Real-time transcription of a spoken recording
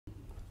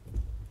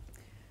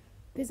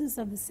Business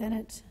of the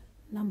Senate,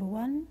 number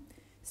 1,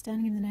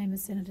 standing in the name of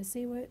Senator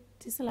Siewert,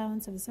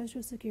 Disallowance of a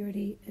Social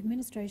Security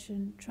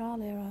Administration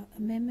Trial Error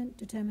Amendment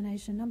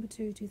Determination number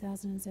 2,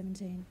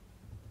 2017.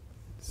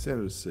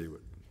 Senator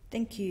Siewert.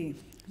 Thank you.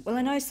 Well,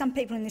 I know some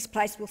people in this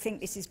place will think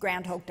this is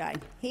Groundhog Day.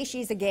 Here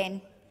she is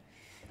again,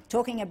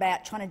 talking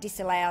about trying to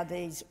disallow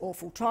these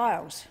awful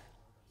trials.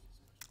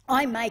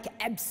 I make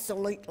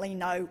absolutely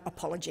no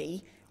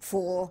apology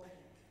for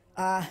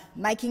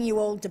making you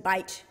all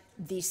debate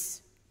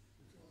this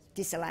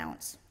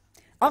disallowance.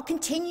 I'll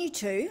continue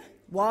to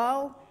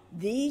while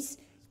this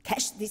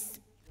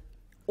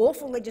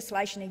awful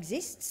legislation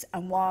exists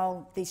and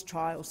while these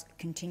trials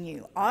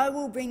continue. I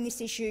will bring this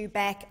issue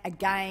back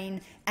again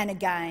and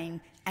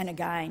again and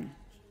again.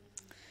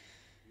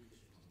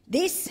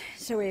 This,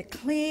 so we're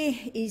clear,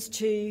 is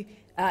to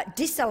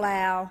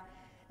disallow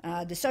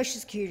the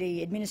Social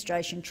Security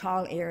Administration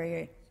Trial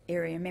Area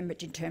Amendment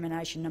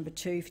Determination number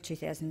 2 for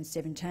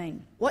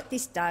 2017. What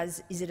this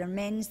does is it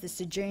amends the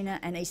Siewert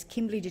and East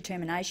Kimberley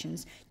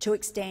determinations to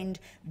extend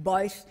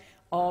both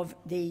of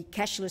the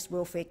cashless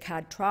welfare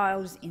card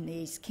trials in the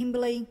East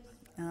Kimberley,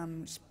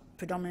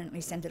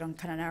 predominantly centred on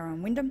Kununurra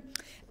and Wyndham,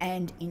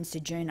 and in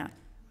Siewert.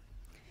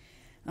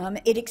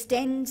 It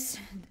extends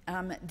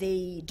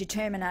the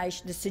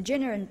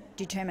Siewert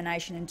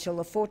determination until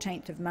the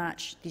 14th of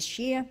March this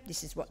year.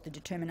 This is what the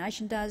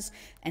determination does,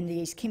 and the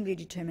East Kimberley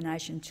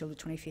determination until the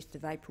 25th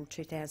of April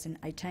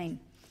 2018.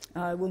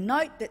 I will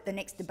note that the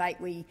next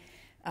debate we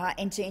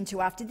enter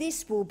into after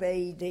this will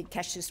be the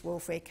Cashless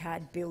Welfare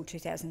Card Bill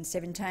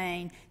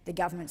 2017, the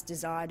government's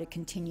desire to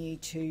continue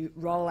to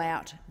roll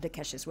out the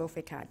Cashless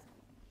Welfare Card.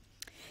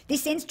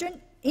 This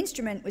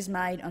instrument was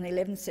made on the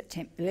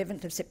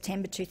 11th of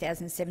September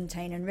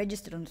 2017 and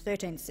registered on the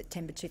 13th of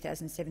September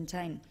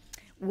 2017,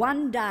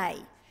 one day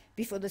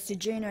before the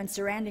Siewert and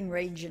surrounding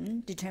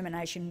region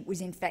determination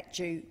was in fact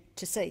due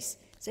to cease.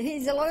 So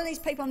here's a lot of these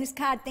people on this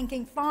card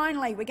thinking,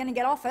 finally, we're going to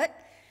get off it,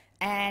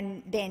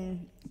 and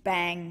then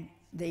bang,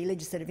 the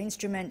legislative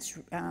instruments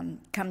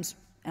comes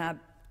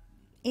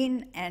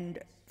in and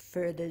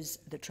furthers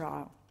the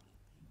trial.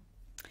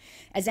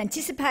 As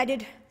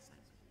anticipated,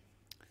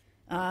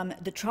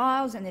 the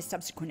trials and their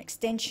subsequent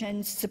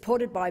extensions,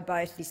 supported by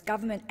both this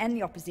government and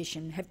the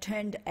opposition, have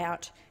turned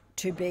out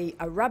to be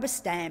a rubber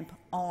stamp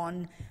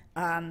on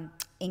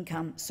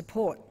income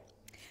support,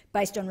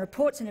 based on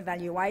reports and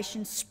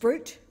evaluations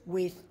spruiked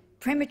with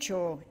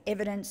premature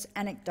evidence,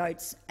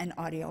 anecdotes and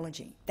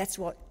ideology. That's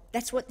what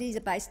these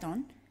are based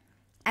on,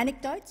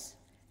 anecdotes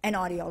and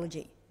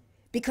ideology.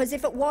 Because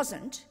if it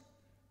wasn't,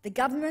 the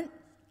government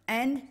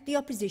and the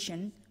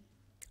opposition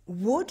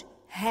would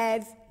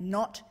have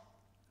not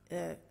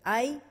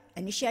A,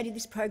 initiated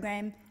this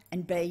program,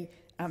 and B,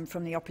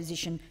 from the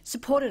opposition,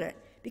 supported it.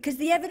 Because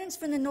the evidence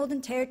from the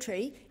Northern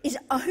Territory is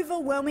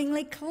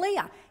overwhelmingly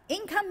clear.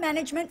 Income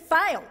management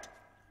failed,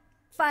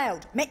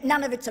 met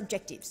none of its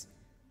objectives.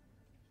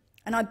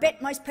 And I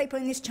bet most people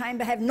in this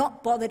chamber have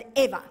not bothered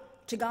ever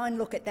to go and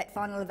look at that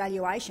final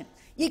evaluation.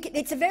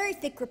 It's a very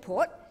thick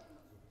report.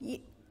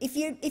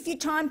 If you're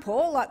time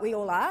poor, like we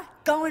all are,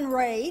 go and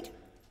read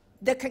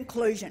the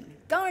conclusion.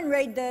 Go and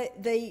read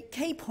the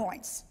key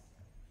points.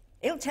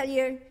 It'll tell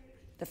you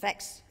the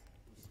facts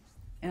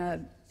that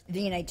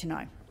you need to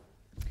know.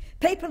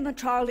 People in the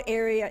trial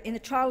areas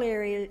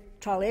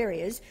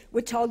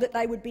were told that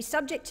they would be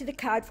subject to the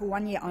card for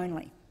 1 year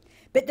only.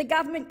 But the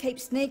government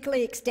keeps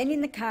sneakily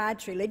extending the card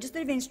through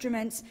legislative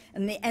instruments,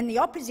 and the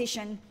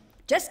opposition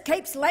just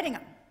keeps letting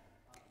them,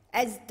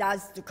 as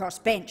does the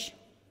crossbench.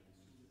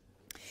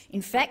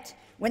 In fact,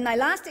 when they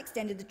last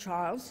extended the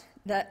trials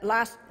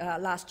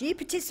last year,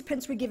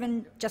 participants were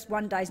given just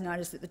 1 day's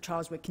notice that the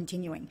trials were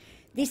continuing.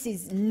 This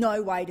is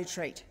no way to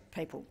treat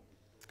people,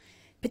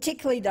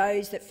 particularly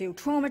those that feel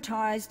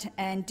traumatised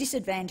and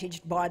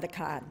disadvantaged by the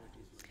card.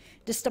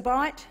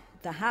 Despite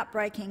the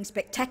heartbreaking,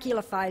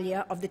 spectacular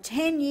failure of the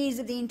 10 years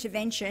of the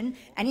intervention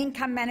and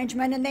income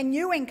management and then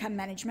new income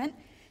management,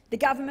 the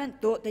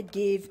government thought they'd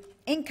give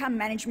income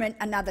management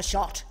another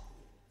shot.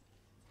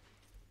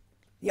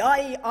 The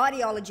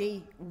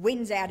ideology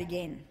wins out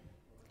again.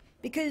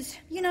 Because,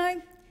 you know,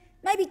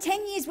 maybe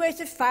 10 years' worth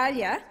of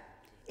failure,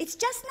 it's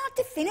just not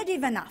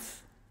definitive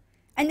enough.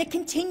 And the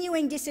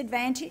continuing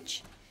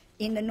disadvantage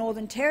in the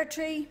Northern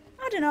Territory,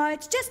 I don't know,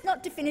 it's just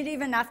not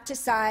definitive enough to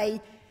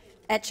say,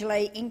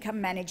 actually,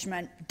 income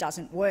management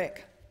doesn't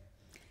work.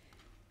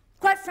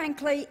 Quite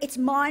frankly, it's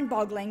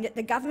mind-boggling that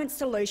the government's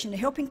solution to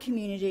helping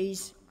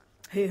communities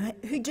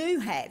who do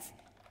have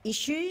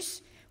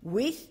issues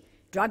with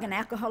drug and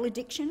alcohol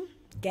addiction,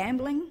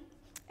 gambling,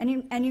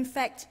 and in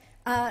fact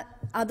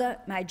other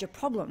major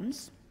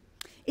problems,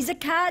 is a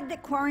card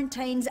that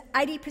quarantines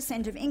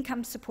 80% of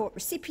income support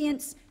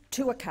recipients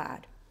to a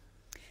card.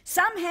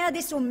 Somehow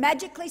this will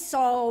magically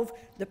solve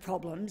the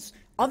problems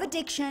of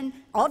addiction,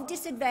 of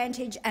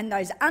disadvantage and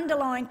those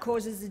underlying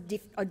causes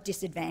of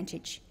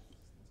disadvantage.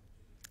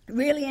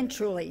 Really and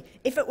truly,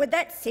 if it were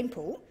that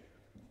simple,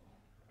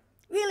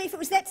 if it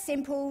was that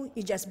simple,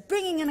 you're just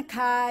bringing in a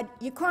card,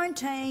 you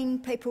quarantine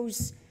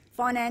people's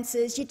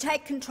finances, you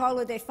take control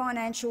of their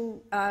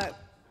financial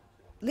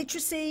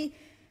literacy.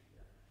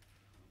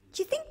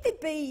 Do you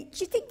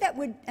think that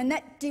would, and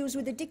that deals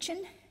with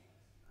addiction?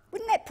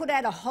 Wouldn't that put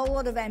out a whole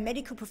lot of our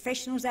medical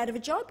professionals out of a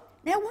job?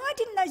 Now, why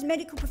didn't those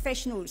medical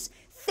professionals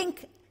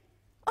think,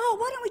 oh,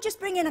 why don't we just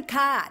bring in a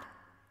card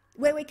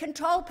where we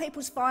control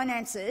people's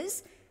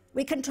finances,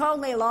 we control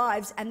their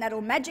lives, and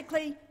that'll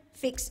magically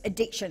fix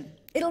addiction?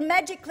 It'll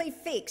magically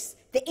fix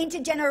the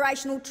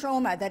intergenerational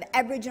trauma that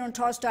Aboriginal and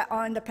Torres Strait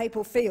Islander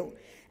people feel.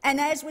 And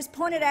as was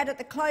pointed out at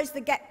the close of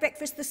the Gap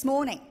breakfast this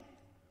morning,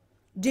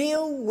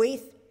 deal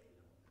with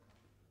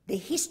the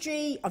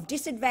history of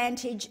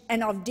disadvantage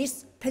and of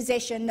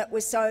dispossession that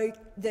was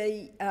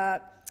the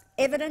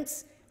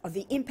evidence of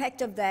the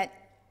impact of that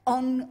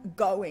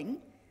ongoing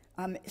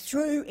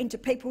through into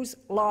people's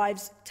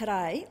lives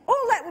today.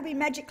 All that will be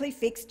magically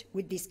fixed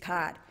with this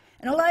card.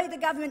 And although the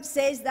government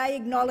says they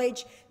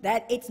acknowledge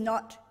that it's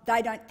not,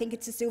 they don't think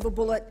it's a silver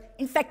bullet,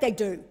 in fact they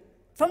do.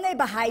 From their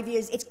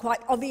behaviours, it's quite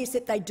obvious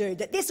that they do,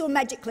 that this will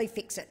magically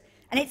fix it.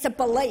 And it's a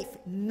belief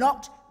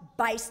not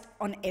based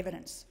on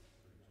evidence.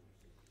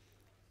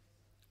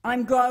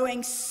 I'm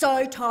growing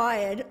so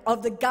tired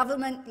of the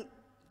government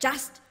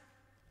just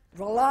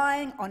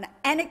relying on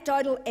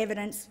anecdotal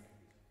evidence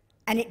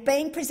and it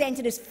being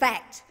presented as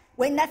fact,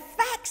 when the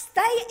facts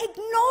they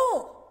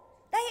ignore.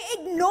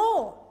 They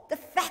ignore the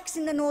facts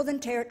in the Northern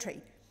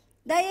Territory.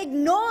 They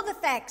ignore the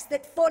facts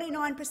that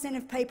 49%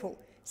 of people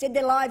said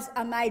their lives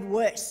are made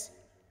worse.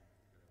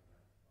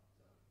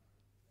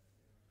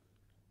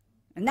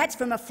 And that's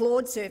from a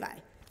flawed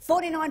survey.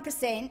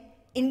 49%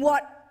 in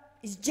what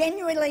is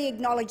genuinely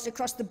acknowledged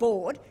across the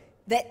board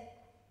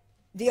that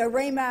the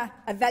AREMA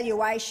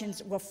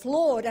evaluations were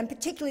flawed, and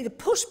particularly the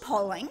push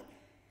polling,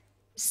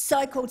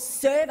 so-called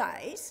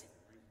surveys.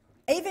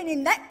 Even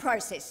in that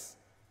process,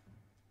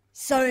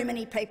 so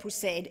many people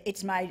said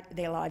it's made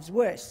their lives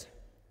worse.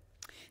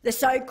 The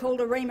so-called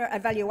AREMA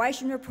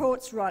evaluation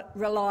reports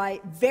rely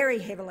very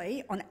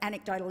heavily on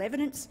anecdotal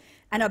evidence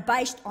and are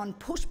based on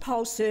push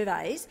poll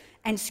surveys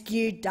and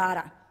skewed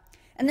data.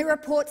 And the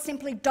reports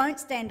simply don't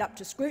stand up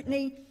to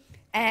scrutiny,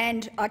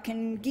 and I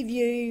can give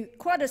you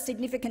quite a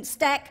significant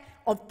stack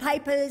of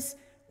papers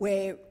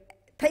where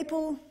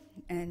people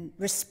and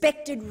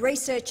respected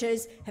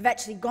researchers have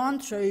actually gone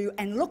through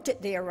and looked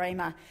at the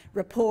AREMA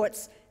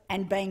reports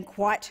and been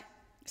quite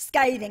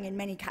scathing in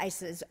many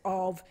cases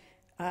of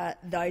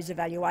those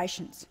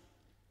evaluations.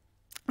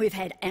 We've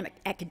had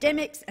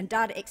academics and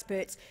data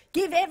experts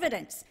give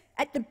evidence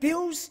at the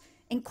Bills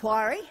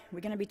inquiry.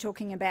 We're going to be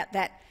talking about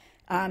that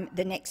as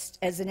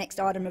the next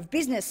item of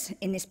business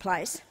in this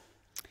place.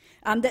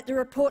 That the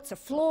reports are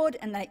flawed,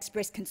 and they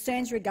express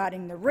concerns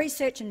regarding the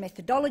research and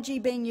methodology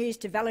being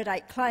used to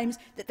validate claims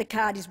that the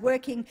card is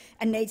working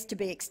and needs to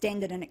be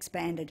extended and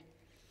expanded.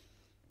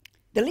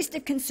 The list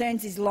of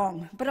concerns is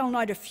long, but I'll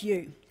note a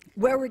few.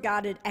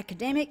 Well-regarded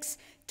academics,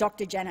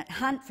 Dr Janet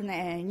Hunt from the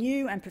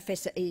ANU and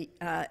Professor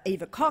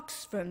Eva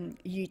Cox from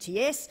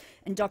UTS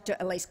and Dr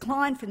Elise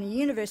Klein from the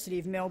University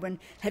of Melbourne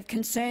have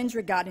concerns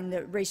regarding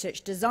the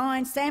research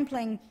design,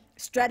 sampling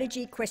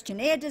strategy,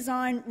 questionnaire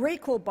design,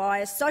 recall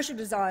bias, social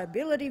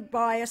desirability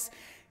bias,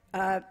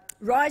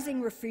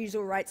 rising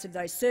refusal rates of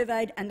those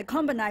surveyed, and the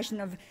combination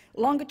of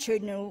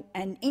longitudinal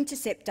and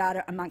intercept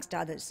data, amongst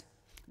others.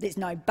 There's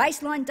no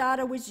baseline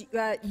data was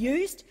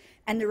used,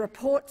 and the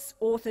report's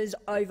authors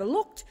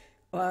overlooked.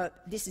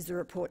 This is the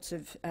reports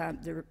of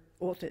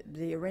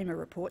the AREMA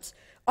reports,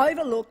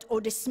 overlooked or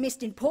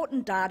dismissed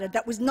important data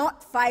that was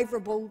not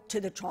favourable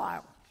to the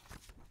trial.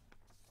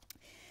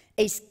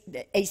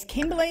 East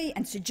Kimberley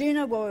and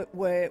Ceduna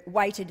were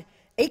weighted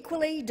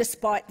equally,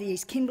 despite the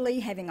East Kimberley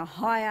having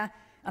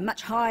a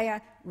much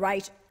higher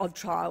rate of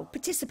trial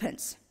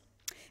participants.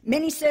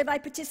 Many survey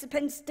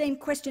participants deemed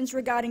questions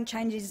regarding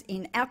changes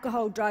in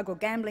alcohol, drug or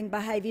gambling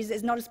behaviours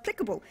as not as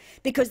applicable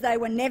because they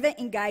were never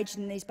engaged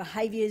in these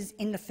behaviours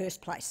in the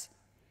first place.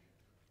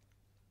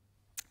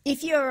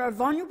 If you are a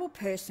vulnerable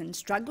person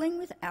struggling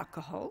with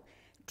alcohol,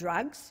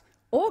 drugs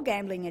or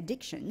gambling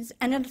addictions,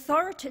 and an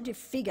authoritative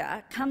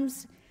figure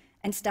comes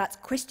and starts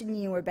questioning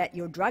you about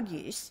your drug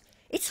use,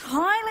 it's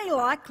highly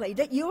likely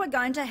that you are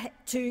going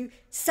to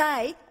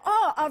say,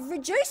 oh, I've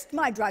reduced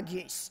my drug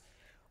use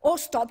or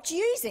stopped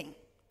using.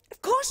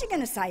 Of course you're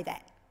going to say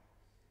that.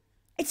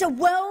 It's a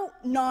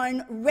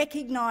well-known,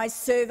 recognised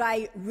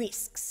survey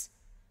risks.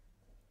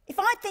 If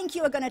I think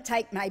you are going to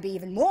take maybe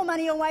even more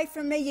money away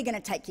from me, you're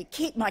going to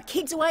take my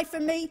kids away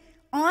from me,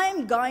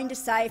 I'm going to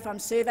say, if I'm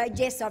surveyed,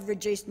 yes, I've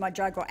reduced my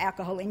drug or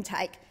alcohol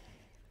intake.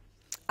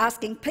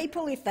 Asking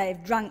people if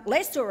they've drunk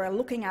less or are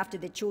looking after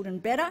their children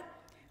better,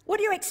 what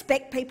do you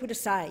expect people to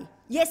say?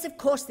 Yes, of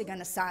course they're going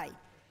to say,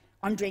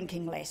 I'm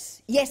drinking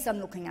less. Yes, I'm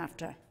looking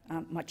after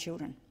my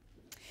children.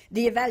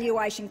 The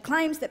evaluation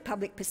claims that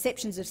public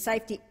perceptions of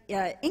safety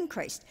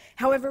increased.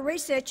 However,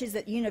 researchers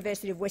at the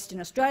University of Western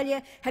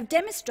Australia have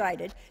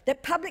demonstrated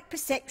that public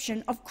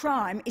perception of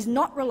crime is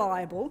not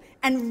reliable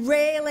and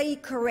rarely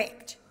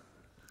correct.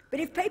 But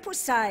if people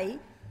say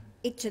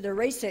it to the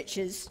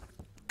researchers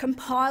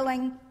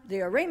compiling the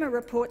AREMA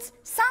reports,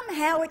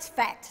 somehow it's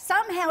fact,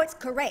 somehow it's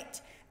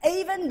correct,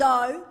 even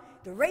though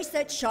the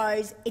research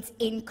shows it's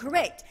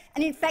incorrect.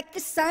 And in fact, the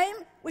same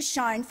was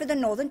shown for the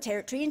Northern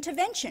Territory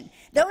intervention.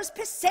 There was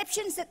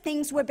perceptions that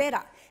things were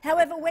better.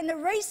 However, when the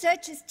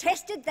researchers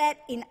tested that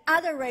in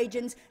other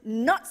regions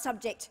not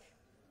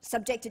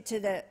subjected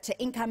to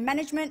income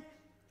management,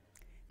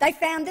 they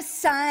found the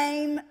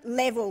same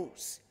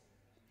levels.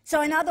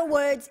 So in other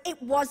words,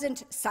 it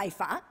wasn't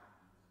safer.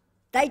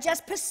 They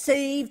just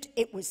perceived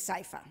it was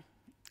safer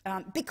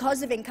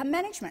because of income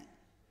management.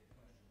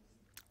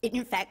 It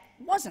in fact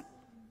wasn't.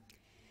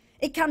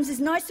 It comes as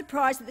no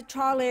surprise that the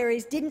trial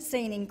areas didn't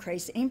see an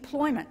increase in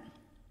employment.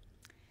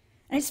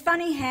 And it's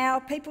funny how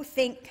people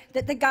think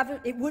that the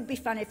government— it would be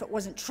funny if it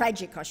wasn't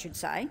tragic, I should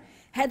say,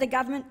 how the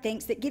government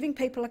thinks that giving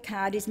people a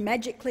card is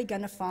magically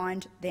going to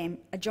find them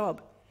a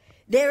job.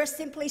 There are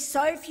simply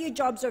so few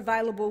jobs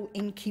available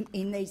in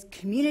these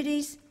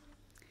communities.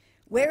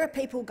 Where are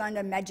people going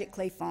to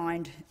magically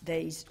find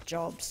these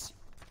jobs?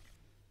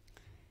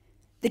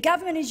 The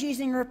government is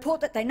using a report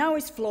that they know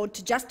is flawed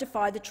to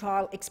justify the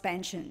trial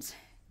expansions.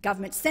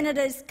 Government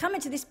senators come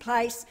into this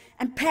place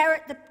and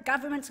parrot the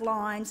government's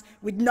lines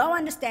with no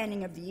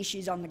understanding of the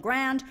issues on the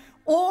ground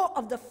or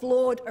of the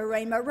flawed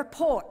AREMA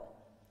report.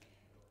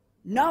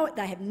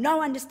 They have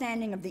no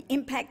understanding of the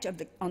impact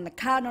on the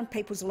card on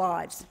people's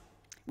lives,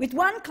 with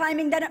one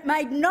claiming that it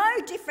made no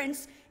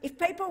difference if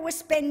people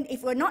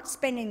were not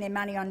spending their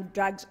money on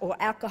drugs or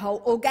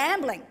alcohol or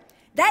gambling.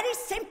 That is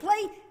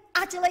simply,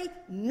 utterly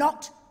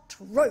not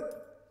true.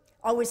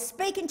 I was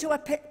speaking to a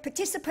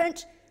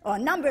participant, or a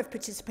number of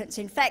participants,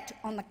 in fact,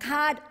 on the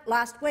card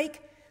last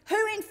week, who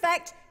in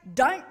fact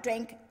don't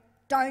drink,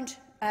 don't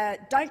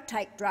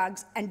take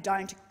drugs and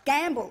don't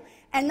gamble.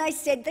 And they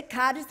said the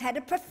card has had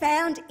a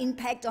profound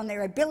impact on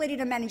their ability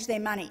to manage their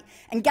money,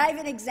 and gave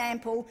an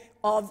example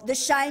of the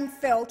shame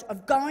felt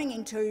of going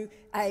into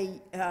a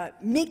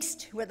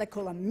what they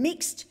call a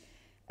mixed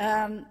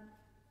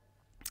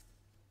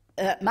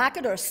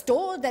market, or a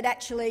store that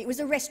actually— it was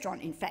a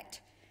restaurant in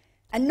fact,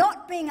 and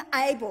not being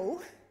able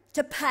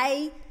to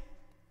pay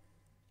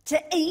to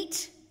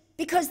eat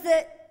because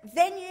the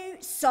venue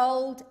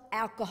sold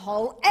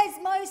alcohol, as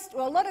most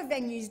or a lot of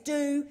venues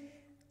do,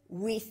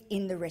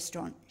 within the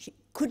restaurant. She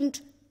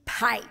couldn't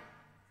pay.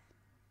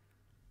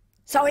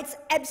 So it's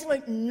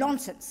absolute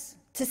nonsense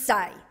to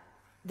say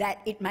that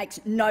it makes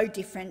no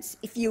difference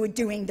if you were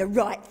doing the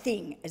right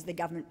thing, as the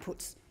government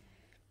puts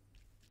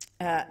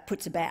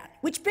about.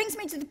 Which brings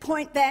me to the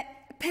point that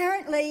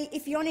apparently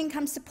if you're on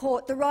income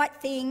support, the right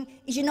thing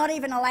is you're not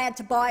even allowed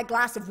to buy a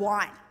glass of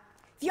wine.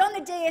 If you're on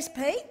the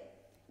DSP,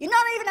 you're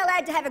not even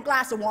allowed to have a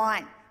glass of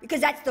wine,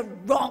 because that's the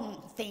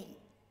wrong thing.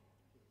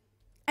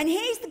 And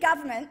here's the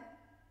government,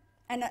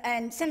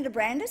 and Senator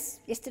Brandis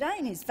yesterday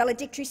in his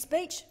valedictory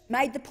speech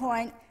made the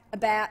point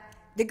about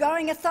the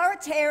growing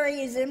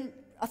authoritarianism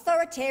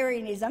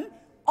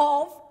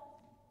of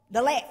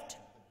the left.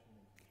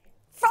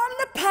 From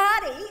the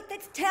party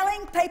that's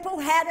telling people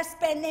how to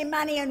spend their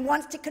money and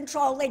wants to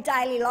control their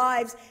daily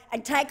lives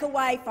and take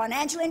away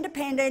financial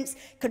independence,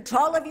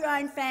 control of your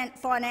own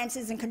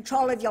finances and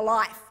control of your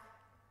life.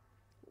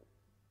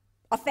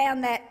 I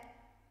found that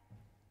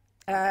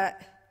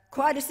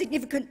quite a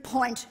significant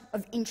point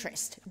of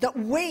interest, that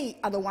we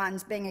are the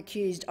ones being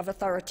accused of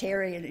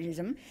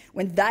authoritarianism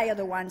when they are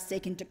the ones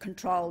seeking to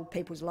control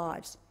people's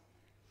lives.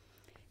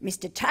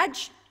 Mr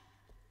Tudge,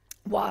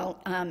 while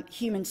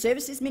Human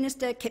Services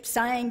Minister, kept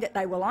saying that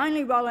they will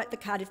only roll out the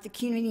card if the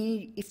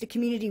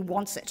community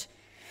wants it.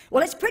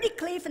 Well, it's pretty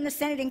clear from the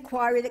Senate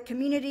inquiry that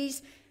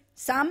communities,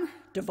 some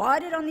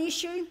divided on the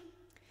issue,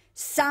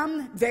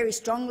 some very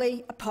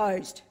strongly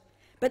opposed.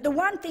 But the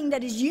one thing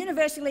that is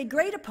universally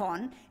agreed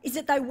upon is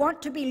that they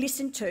want to be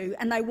listened to,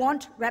 and they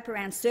want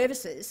wraparound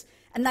services,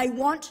 and they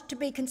want to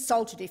be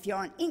consulted. If you're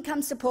on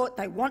income support,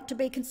 they want to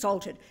be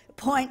consulted, a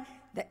point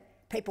that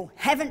people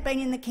haven't been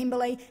in the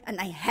Kimberley and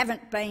they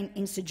haven't been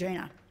in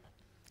Ceduna.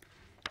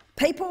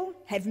 People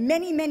have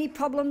many, many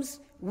problems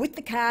with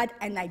the card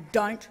and they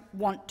don't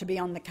want to be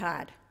on the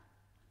card.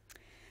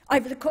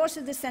 Over the course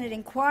of the Senate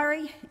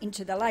inquiry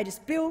into the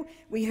latest bill,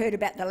 we heard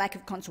about the lack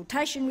of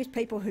consultation with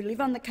people who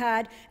live on the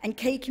card and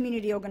key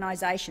community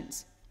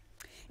organisations.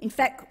 In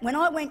fact, when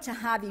I went to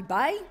Hervey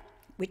Bay,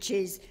 which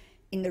is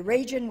in the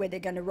region where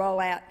they're going to roll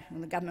out, well,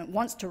 the government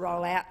wants to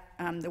roll out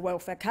the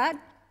welfare card,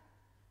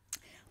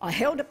 I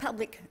held a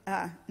public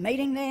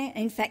meeting there.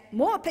 In fact,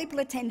 more people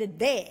attended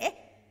there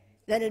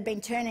that had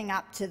been turning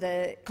up to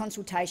the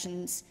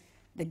consultations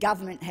the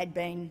government had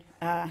been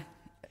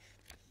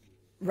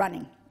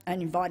running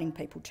and inviting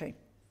people to.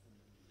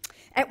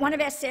 At one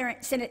of our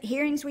Senate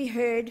hearings, we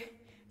heard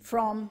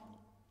from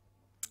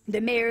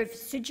the Mayor of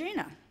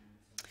Ceduna,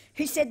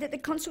 who said that the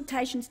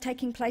consultations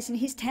taking place in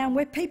his town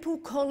were people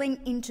calling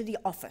into the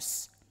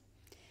office.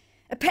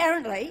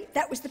 Apparently,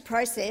 that was the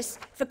process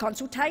for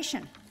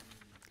consultation.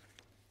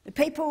 The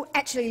people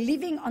actually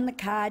living on the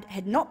card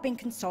had not been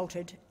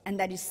consulted, and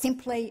that is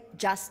simply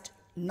just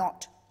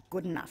not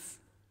good enough.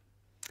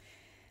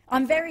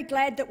 I'm very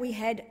glad that we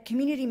had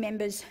community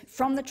members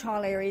from the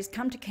trial areas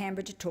come to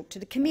Canberra to talk to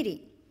the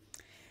committee.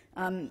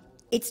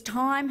 It's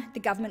time the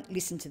government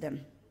listened to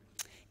them.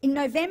 In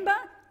November,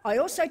 I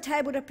also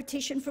tabled a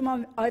petition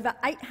from over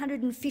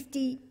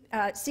 850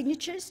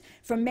 signatures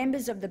from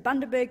members of the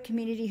Bundaberg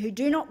community who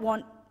do not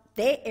want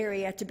their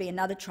area to be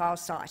another trial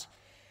site.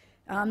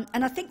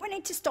 And I think we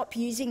need to stop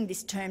using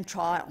this term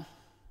trial,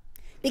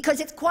 because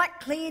it's quite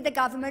clear the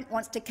government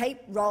wants to keep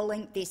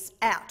rolling this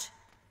out.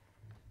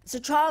 It's a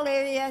trial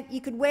area.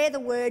 You could wear the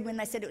word when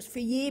they said it was for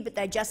a year, but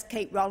they just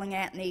keep rolling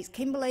out in East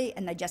Kimberley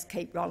and they just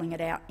keep rolling it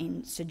out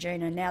in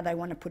Ceduna. Now they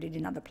want to put it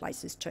in other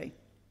places too.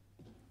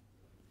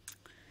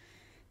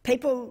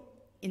 People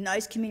in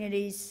those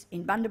communities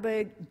in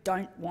Bundaberg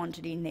don't want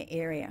it in their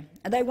area.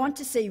 And they want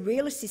to see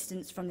real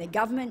assistance from their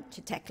government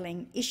to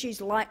tackling issues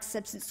like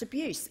substance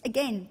abuse.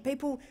 Again,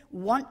 people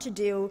want to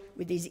deal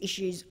with these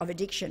issues of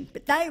addiction,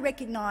 but they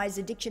recognise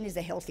addiction is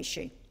a health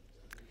issue.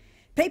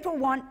 People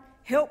want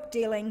help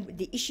dealing with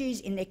the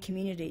issues in their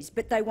communities,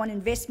 but they want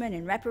investment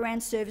in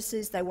wraparound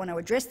services. They want to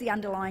address the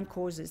underlying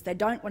causes. They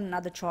don't want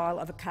another trial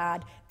of a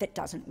card that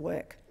doesn't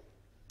work.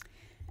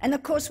 And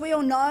of course, we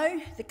all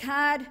know the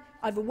card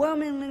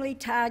overwhelmingly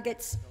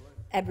targets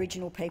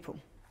Aboriginal people.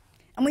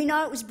 And we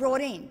know it was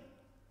brought in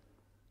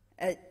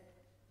a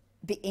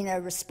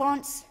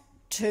response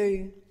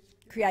to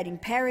Creating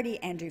Parity,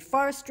 Andrew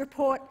Forrest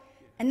report,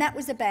 and that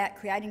was about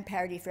creating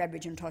parity for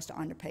Aboriginal and Torres Strait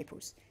Islander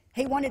peoples.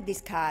 He wanted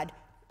this card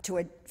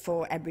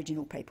for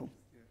Aboriginal people.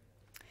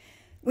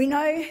 We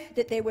know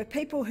that there were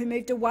people who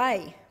moved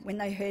away when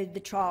they heard the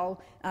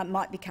trial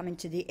might be coming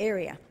to the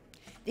area.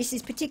 This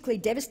is particularly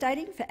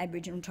devastating for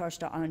Aboriginal and Torres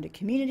Strait Islander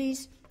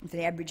communities and for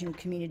the Aboriginal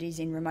communities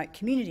in remote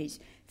communities.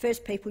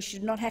 First People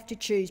should not have to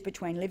choose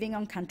between living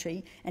on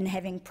country and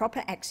having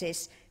proper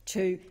access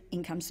to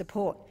income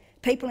support.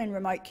 People in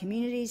remote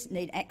communities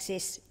need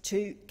access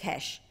to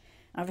cash.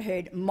 I've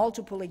heard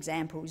multiple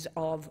examples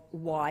of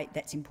why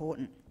that's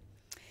important.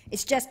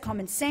 It's just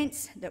common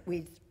sense that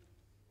with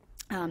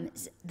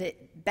the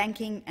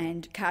banking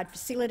and card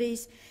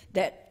facilities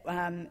that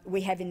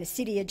we have in the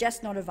city are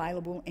just not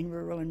available in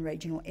rural and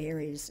regional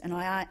areas. And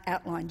I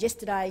outlined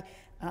yesterday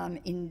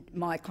in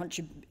my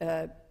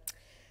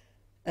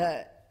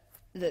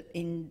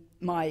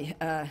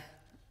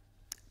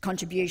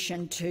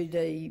contribution to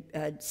the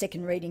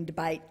second reading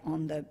debate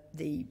on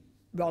the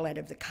rollout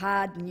of the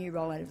card, the new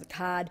rollout of the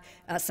card,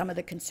 some of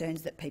the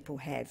concerns that people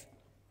have.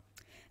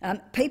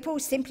 People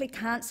simply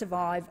can't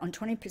survive on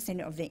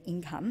 20% of their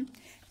income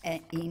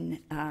in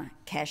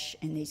cash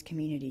in these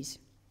communities.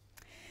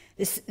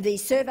 The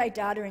survey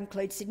data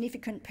includes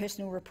significant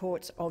personal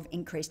reports of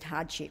increased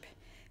hardship,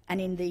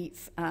 and in the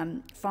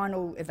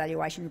final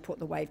evaluation report,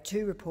 the Wave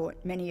 2 report,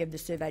 many of the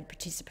surveyed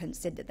participants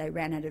said that they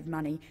ran out of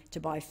money to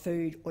buy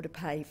food or to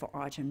pay for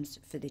items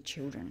for their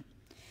children.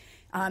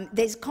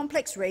 There's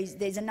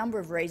a number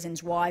of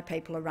reasons why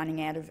people are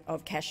running out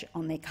of cash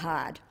on their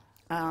card.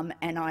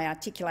 And I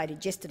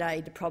articulated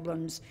yesterday the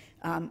problems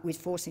with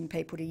forcing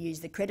people to use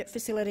the credit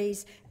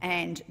facilities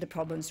and the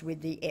problems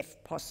with the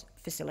FPOS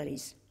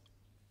facilities.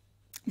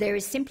 There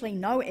is simply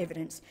no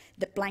evidence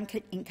that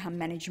blanket income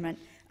management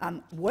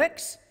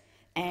works,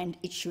 and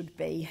it should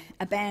be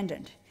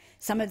abandoned.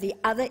 Some of the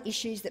other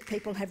issues that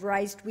people have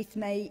raised with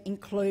me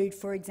include,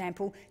 for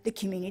example, the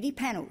community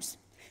panels.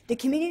 The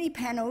community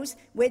panels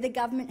where the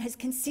government has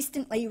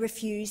consistently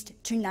refused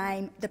to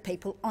name the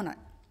people on it.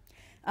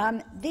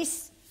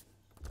 This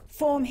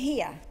form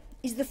here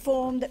is the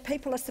form that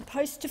people are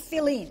supposed to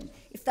fill in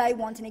if they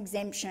want an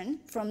exemption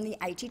from the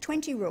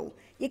 80-20 rule.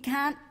 You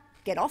can't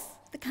get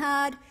off the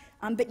card,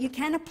 but you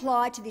can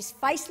apply to this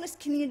faceless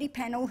community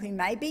panel, who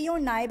may be your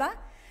neighbour,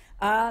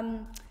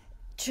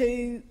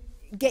 to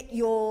get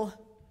your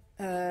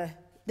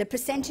the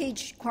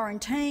percentage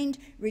quarantined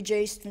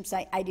reduced from,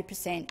 say,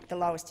 80%, the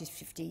lowest is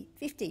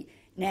 50-50.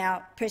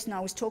 Now, person I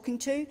was talking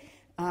to,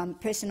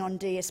 person on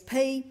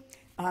DSP,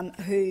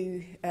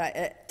 who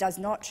does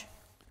not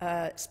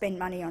spend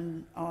money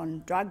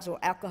on drugs or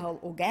alcohol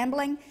or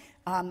gambling,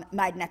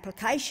 made an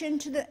application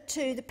to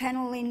the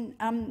panel in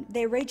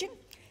their region,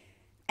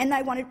 and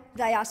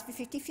they asked for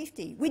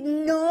 50-50 with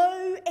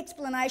no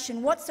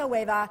explanation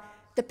whatsoever.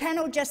 The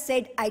panel just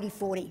said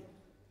 80-40.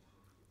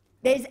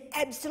 There's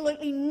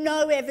absolutely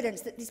no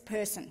evidence that this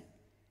person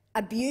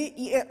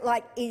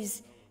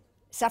is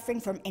suffering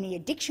from any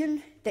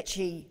addiction, that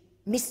she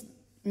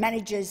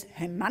mismanages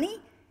her money,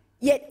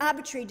 yet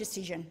arbitrary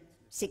decision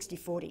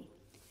 60-40.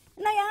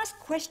 And they ask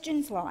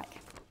questions like,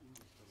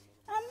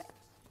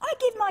 I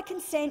give my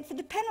consent for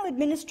the panel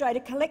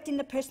administrator collecting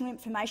the personal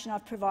information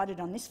I've provided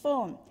on this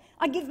form.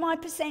 I give my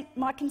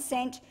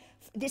consent,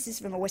 this is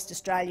from a West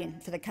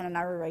Australian for the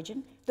Kununurra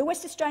region, the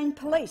West Australian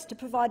Police to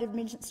provide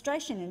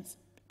administration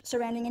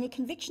surrounding any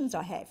convictions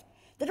I have,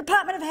 the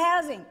Department of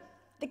Housing,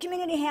 the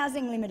Community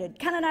Housing Limited,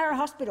 Kununurra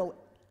Hospital,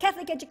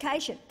 Catholic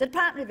Education, the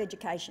Department of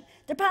Education,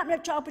 Department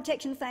of Child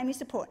Protection and Family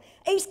Support,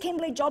 East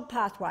Kimberley Job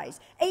Pathways,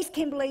 East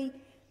Kimberley,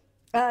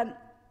 and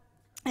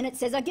it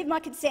says, I give my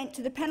consent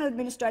to the panel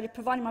administrator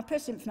providing my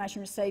personal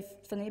information received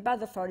from the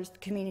above authorities, the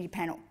community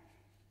panel.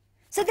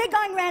 So they're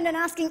going around and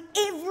asking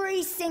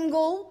every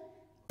single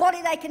body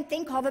they can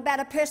think of about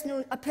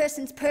a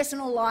person's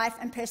personal life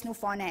and personal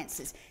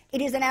finances.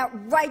 It is an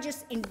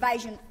outrageous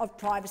invasion of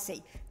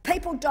privacy.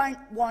 People don't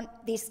want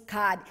this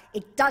card.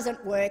 It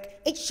doesn't work.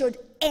 It should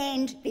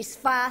end. This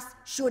farce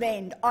should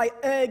end. I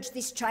urge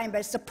this chamber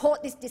to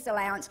support this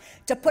disallowance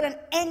to put an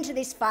end to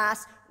this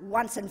farce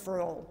once and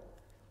for all.